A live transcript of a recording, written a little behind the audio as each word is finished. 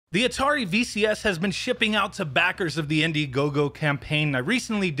The Atari VCS has been shipping out to backers of the Indiegogo campaign. I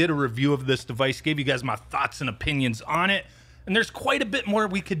recently did a review of this device, gave you guys my thoughts and opinions on it, and there's quite a bit more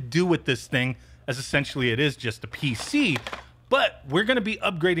we could do with this thing, as essentially it is just a PC, but we're going to be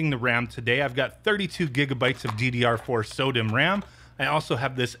upgrading the RAM today. I've got 32 gigabytes of DDR4 SODIMM RAM. I also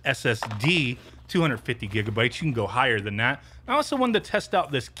have this SSD, 250 gigabytes. You can go higher than that. I also wanted to test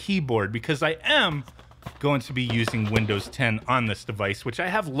out this keyboard because I am going to be using Windows 10 on this device, which I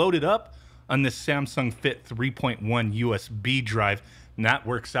have loaded up on this Samsung Fit 3.1 USB drive, and that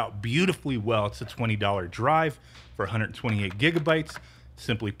works out beautifully well. It's a $20 drive for 128 gigabytes.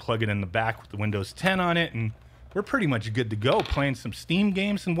 Simply plug it in the back with the Windows 10 on it, and we're pretty much good to go, playing some Steam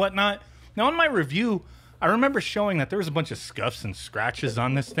games and whatnot. Now, in my review, I remember showing that there was a bunch of scuffs and scratches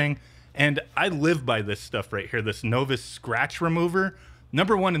on this thing, and I live by this stuff right here, this Novus scratch remover.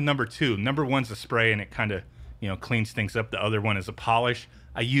 Number 1 and number 2. Number 1's a spray and it kind of, cleans things up. The other one is a polish.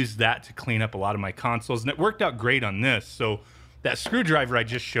 I use that to clean up a lot of my consoles, and it worked out great on this. So that screwdriver I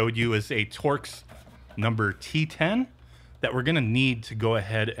just showed you is a Torx number T10 that we're gonna need to go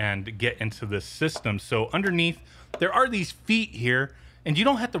ahead and get into this system. So underneath, there are these feet here, and you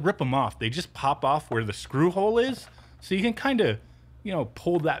don't have to rip them off. They just pop off where the screw hole is. So you can kind of,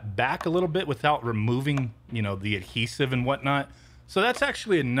 pull that back a little bit without removing, the adhesive and whatnot. So that's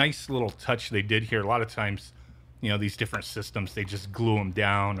actually a nice little touch they did here. A lot of times, these different systems, they just glue them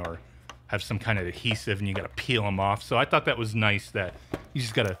down or have some kind of adhesive and you got to peel them off. So I thought that was nice that you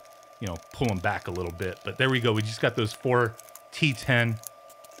just got to, pull them back a little bit. But there we go. We just got those 4 T10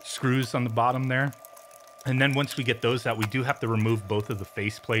 screws on the bottom there. And then once we get those out, we do have to remove both of the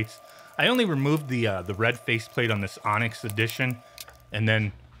face plates. I only removed the red faceplate on this Onyx edition. And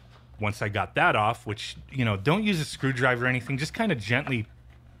then once I got that off, which, don't use a screwdriver or anything, just kind of gently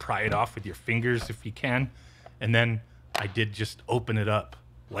pry it off with your fingers if you can. And then I did just open it up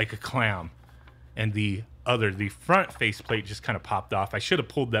like a clam. And the front faceplate just kind of popped off. I should have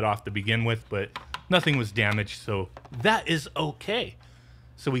pulled that off to begin with, but nothing was damaged, so that is okay.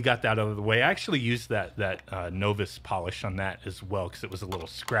 So we got that out of the way. I actually used that Novus polish on that as well because it was a little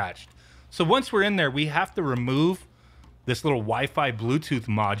scratched. So once we're in there, we have to remove this little Wi-Fi Bluetooth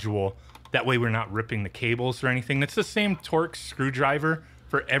module. That way we're not ripping the cables or anything. That's the same Torx screwdriver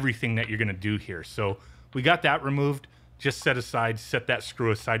for everything that you're gonna do here. So we got that removed, just set that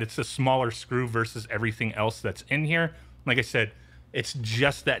screw aside. It's a smaller screw versus everything else that's in here. Like I said, it's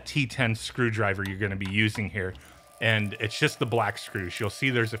just that T10 screwdriver you're gonna be using here. And it's just the black screws. You'll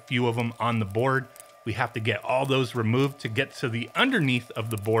see there's a few of them on the board. We have to get all those removed to get to the underneath of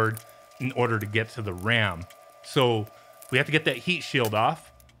the board in order to get to the RAM. So we have to get that heat shield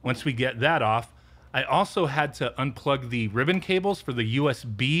off. Once we get that off, I also had to unplug the ribbon cables for the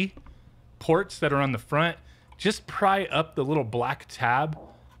USB ports that are on the front. Just pry up the little black tab,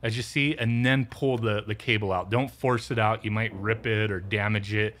 as you see, and then pull the cable out. Don't force it out. You might rip it or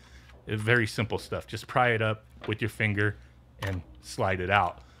damage it. Very simple stuff. Just pry it up with your finger and slide it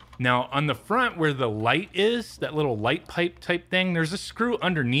out. Now, on the front where the light is, that little light pipe type thing, there's a screw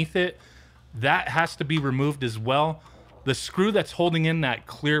underneath it. That has to be removed as well. The screw that's holding in that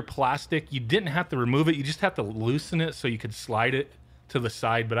clear plastic, you didn't have to remove it. You just have to loosen it so you could slide it to the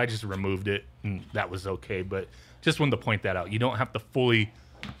side, but I just removed it and that was okay. But just wanted to point that out. You don't have to fully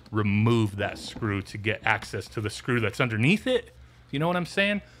remove that screw to get access to the screw that's underneath it. You know what I'm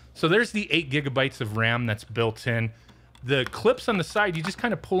saying? So there's the 8 gigabytes of RAM that's built in. The clips on the side, you just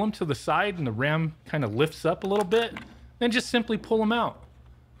kind of pull them to the side and the RAM kind of lifts up a little bit. Then just simply pull them out.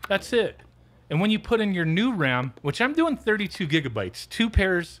 That's it. And when you put in your new RAM, which I'm doing 32 gigabytes, 2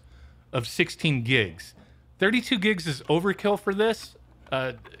 pairs of 16 gigs. 32 gigs is overkill for this.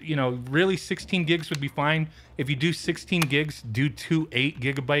 Really 16 gigs would be fine. If you do 16 gigs, do 2 8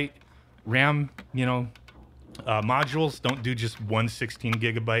 gigabyte RAM, modules. Don't do just one 16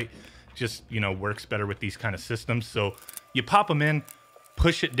 gigabyte. Just, works better with these kind of systems. So you pop them in,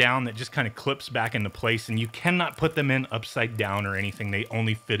 push it down, that just kind of clips back into place, and you cannot put them in upside down or anything. They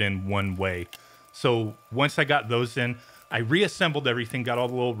only fit in one way. So once I got those in, I reassembled everything, got all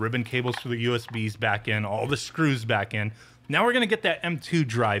the little ribbon cables for the USBs back in, all the screws back in. Now we're gonna get that M.2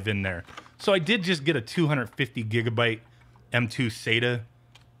 drive in there. So I did just get a 250 gigabyte M.2 SATA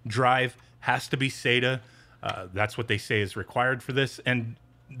drive. Has to be SATA. That's what they say is required for this. And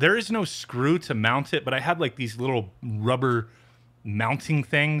there is no screw to mount it, but I had like these little rubber mounting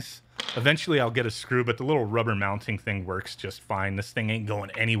things. Eventually I'll get a screw, but the little rubber mounting thing works just fine. This thing ain't going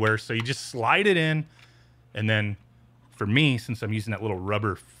anywhere. So you just slide it in, and then for me, since I'm using that little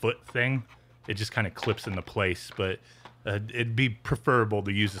rubber foot thing, it just kind of clips into place. But it'd be preferable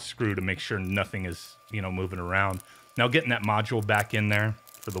to use a screw to make sure nothing is, moving around. Now getting that module back in there,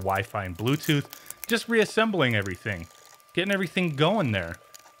 for the Wi-Fi and Bluetooth. Just reassembling everything, getting everything going there.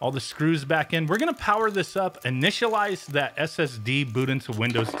 All the screws back in. We're gonna power this up, initialize that SSD, boot into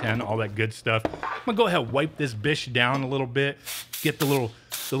Windows 10, all that good stuff. I'm gonna go ahead and wipe this bish down a little bit, get the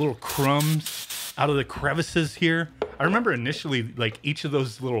little crumbs out of the crevices here. I remember initially, like, each of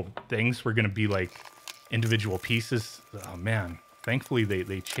those little things were gonna be like individual pieces. Oh man, thankfully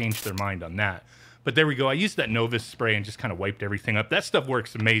they changed their mind on that. But there we go. I used that Novus spray and just kind of wiped everything up. That stuff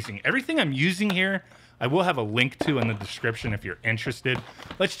works amazing. Everything I'm using here, I will have a link to in the description if you're interested.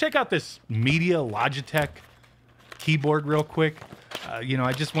 Let's check out this Media Logitech keyboard real quick. You know,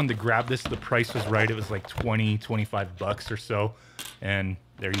 I just wanted to grab this. The price was right. It was like 20, 25 bucks or so. And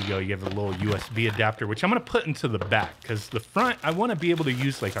there you go. You have a little USB adapter, which I'm going to put into the back because the front, I want to be able to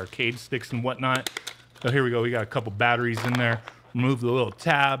use like arcade sticks and whatnot. So here we go. We got a couple batteries in there. Remove the little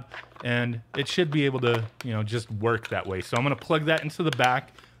tab and it should be able to, you know, just work that way. So I'm going to plug that into the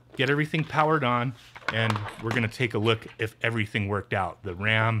back, get everything powered on, and we're going to take a look if everything worked out. The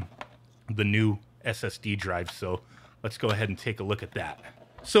RAM, the new SSD drive. So let's go ahead and take a look at that.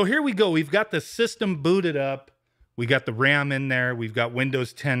 So here we go. We've got the system booted up. We got the RAM in there. We've got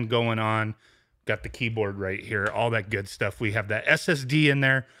Windows 10 going on. Got the keyboard right here. All that good stuff. We have that SSD in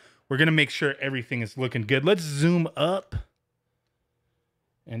there. We're going to make sure everything is looking good. Let's zoom up.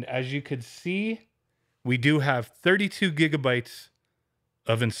 And as you could see, we do have 32 gigabytes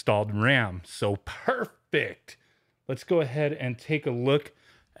of installed RAM. So perfect. Let's go ahead and take a look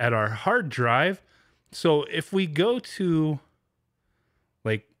at our hard drive. So if we go to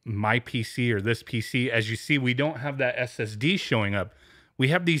like my PC or this PC, as you see, we don't have that SSD showing up. We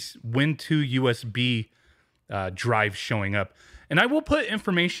have these M.2 USB drives showing up. And I will put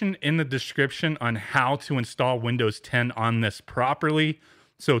information in the description on how to install Windows 10 on this properly.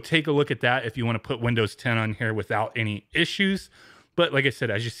 So take a look at that if you want to put Windows 10 on here without any issues. But like I said,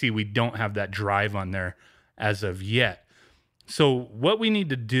 as you see, we don't have that drive on there as of yet. So what we need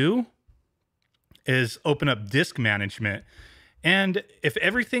to do is open up disk management. And if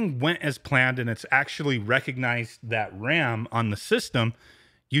everything went as planned and it's actually recognized that RAM on the system,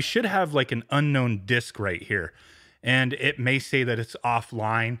 you should have like an unknown disk right here. And it may say that it's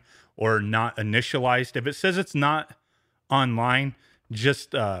offline or not initialized. If it says it's not online,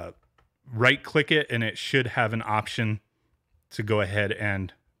 just right click it and it should have an option to go ahead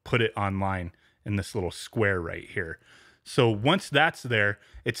and put it online in this little square right here. So once that's there,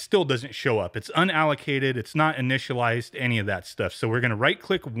 it still doesn't show up. It's unallocated. It's not initialized, any of that stuff. So we're going to right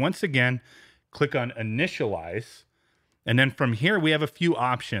click once again, click on initialize. And then from here, we have a few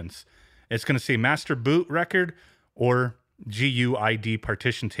options. It's going to say master boot record or GUID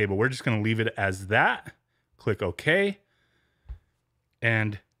partition table. We're just going to leave it as that. Click OK.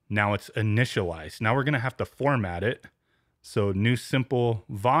 And now it's initialized. Now we're going to have to format it. So new simple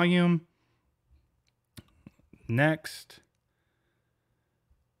volume. Next.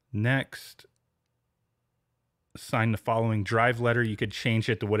 Next. Assign the following drive letter. You could change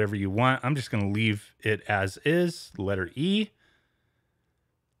it to whatever you want. I'm just going to leave it as is, letter E.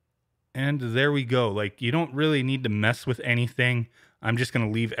 And there we go. Like, you don't really need to mess with anything. I'm just going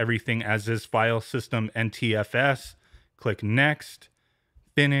to leave everything as is. File system NTFS. Click next.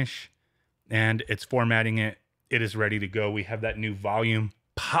 Finish, and it's formatting it. It is ready to go. We have that new volume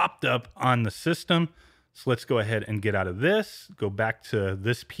popped up on the system. So let's go ahead and get out of this, go back to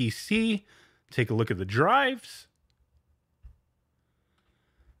this PC, take a look at the drives.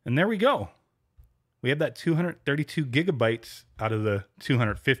 And there we go. We have that 232 gigabytes out of the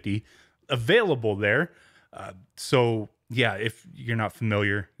 250 available there. So yeah, if you're not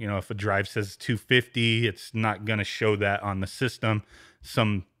familiar, you know, if a drive says 250, it's not going to show that on the system.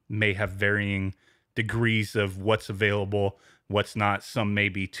 Some may have varying degrees of what's available, what's not. Some may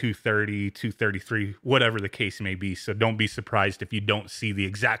be 230, 233, whatever the case may be. So don't be surprised if you don't see the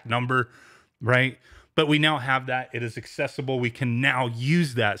exact number, right? But we now have that. It is accessible. We can now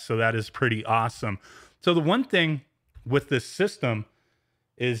use that. So that is pretty awesome. So the one thing with this system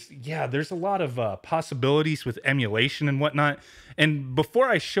is, yeah, there's a lot of possibilities with emulation and whatnot. And before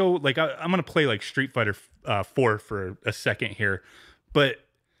I show, like, I'm going to play like Street Fighter 4 for a second here. But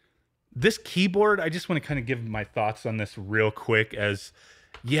this keyboard, I just want to kind of give my thoughts on this real quick as,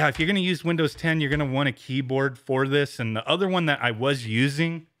 yeah, if you're going to use Windows 10, you're going to want a keyboard for this. And the other one that I was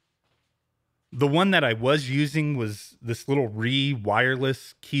using, was this little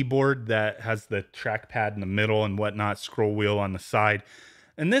wireless keyboard that has the trackpad in the middle and whatnot, scroll wheel on the side.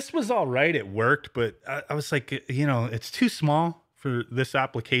 And this was all right. It worked, but I was like, you know, it's too small for this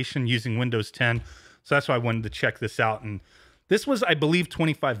application using Windows 10. So that's why I wanted to check this out. And this was, I believe,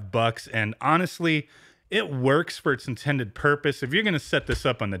 25 bucks. And honestly, It works for its intended purpose. If you're going to set this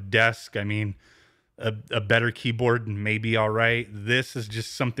up on the desk, I mean, a better keyboard may be all right. This is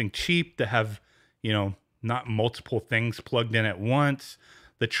just something cheap to have, you know, not multiple things plugged in at once.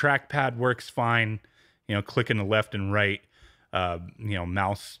 The trackpad works fine. You know, clicking the left and right, you know,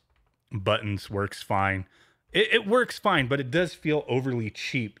 mouse buttons works fine. It works fine, but it does feel overly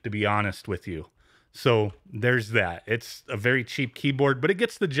cheap, to be honest with you. So there's that. It's a very cheap keyboard, but it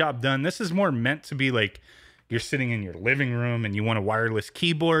gets the job done. This is more meant to be like you're sitting in your living room and you want a wireless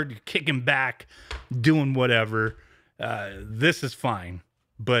keyboard, you're kicking back, doing whatever. This is fine,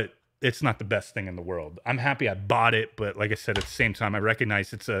 but it's not the best thing in the world. I'm happy I bought it, but like I said, at the same time, I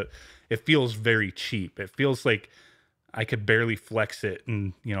recognize it feels very cheap. It feels like I could barely flex it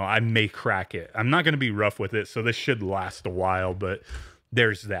and, you know, I may crack it. I'm not going to be rough with it, so this should last a while, but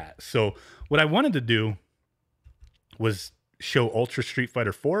there's that. So what I wanted to do was show Ultra Street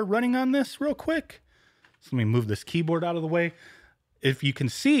Fighter 4 running on this real quick. So let me move this keyboard out of the way. If you can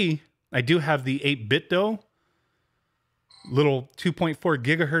see, I do have the 8-bit little 2.4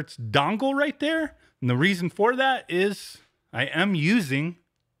 gigahertz dongle right there. And the reason for that is I am using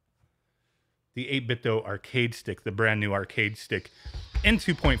the 8-bit arcade stick, the brand new arcade stick in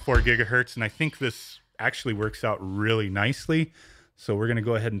 2.4 gigahertz. And I think this actually works out really nicely. So we're going to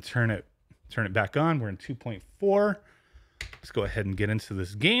go ahead and turn it back on. We're in 2.4. Let's go ahead and get into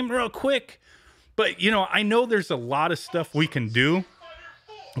this game real quick. But, you know, I know there's a lot of stuff we can do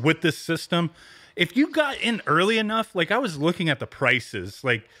with this system. If you got in early enough, like I was looking at the prices,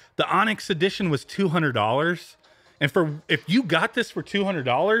 like the Onyx edition was $200. And if you got this for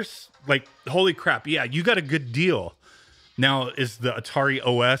 $200, like, holy crap, yeah, you got a good deal. Now, is the Atari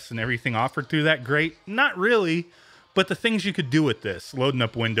OS and everything offered through that great? Not really, but the things you could do with this, loading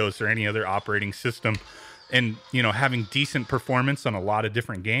up Windows or any other operating system and, you know, having decent performance on a lot of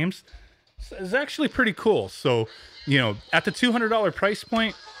different games is actually pretty cool. So, you know, at the $200 price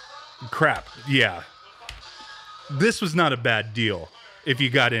point, crap, yeah, this was not a bad deal. If you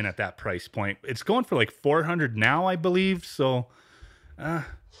got in at that price point, it's going for like $400 now, I believe. So, you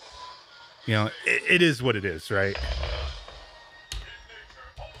know, it is what it is, right?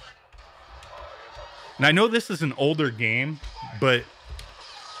 And I know this is an older game, but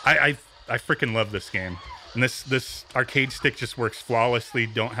I freaking love this game. And this arcade stick just works flawlessly.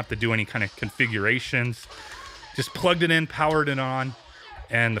 Don't have to do any kind of configurations. Just plugged it in, powered it on,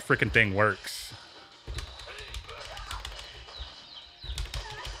 and the freaking thing works.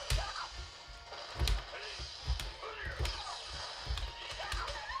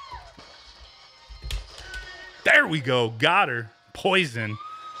 There we go. Got her. Poison.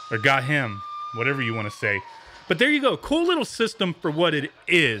 Or got him. Whatever you want to say. But there you go. Cool little system for what it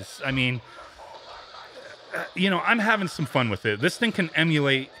is. I mean, you know, I'm having some fun with it. This thing can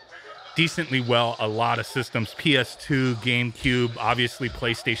emulate decently well a lot of systems. PS2, GameCube, obviously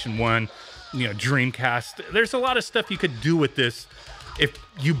PlayStation 1, you know, Dreamcast. There's a lot of stuff you could do with this. If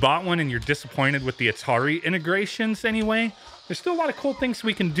you bought one and you're disappointed with the Atari integrations anyway, there's still a lot of cool things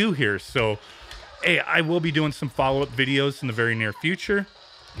we can do here. So, hey, I will be doing some follow-up videos in the very near future.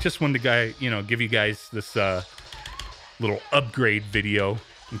 Just wanted to, give you guys this little upgrade video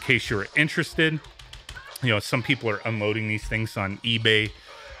in case you were interested. You know, some people are unloading these things on eBay.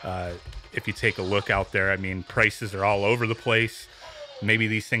 If you take a look out there, I mean, prices are all over the place. Maybe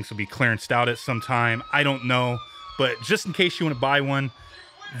these things will be clearanced out at some time. I don't know. But just in case you want to buy one,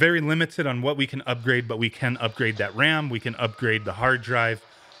 very limited on what we can upgrade, but we can upgrade that RAM. We can upgrade the hard drive.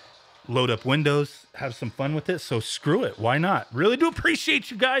 Load up Windows, have some fun with it. So screw it. Why not? Really do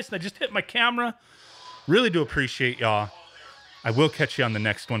appreciate you guys. I just hit my camera. Really do appreciate y'all. I will catch you on the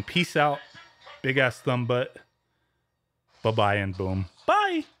next one. Peace out. Big ass thumb butt. Bye-bye and boom.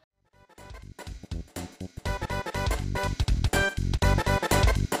 Bye.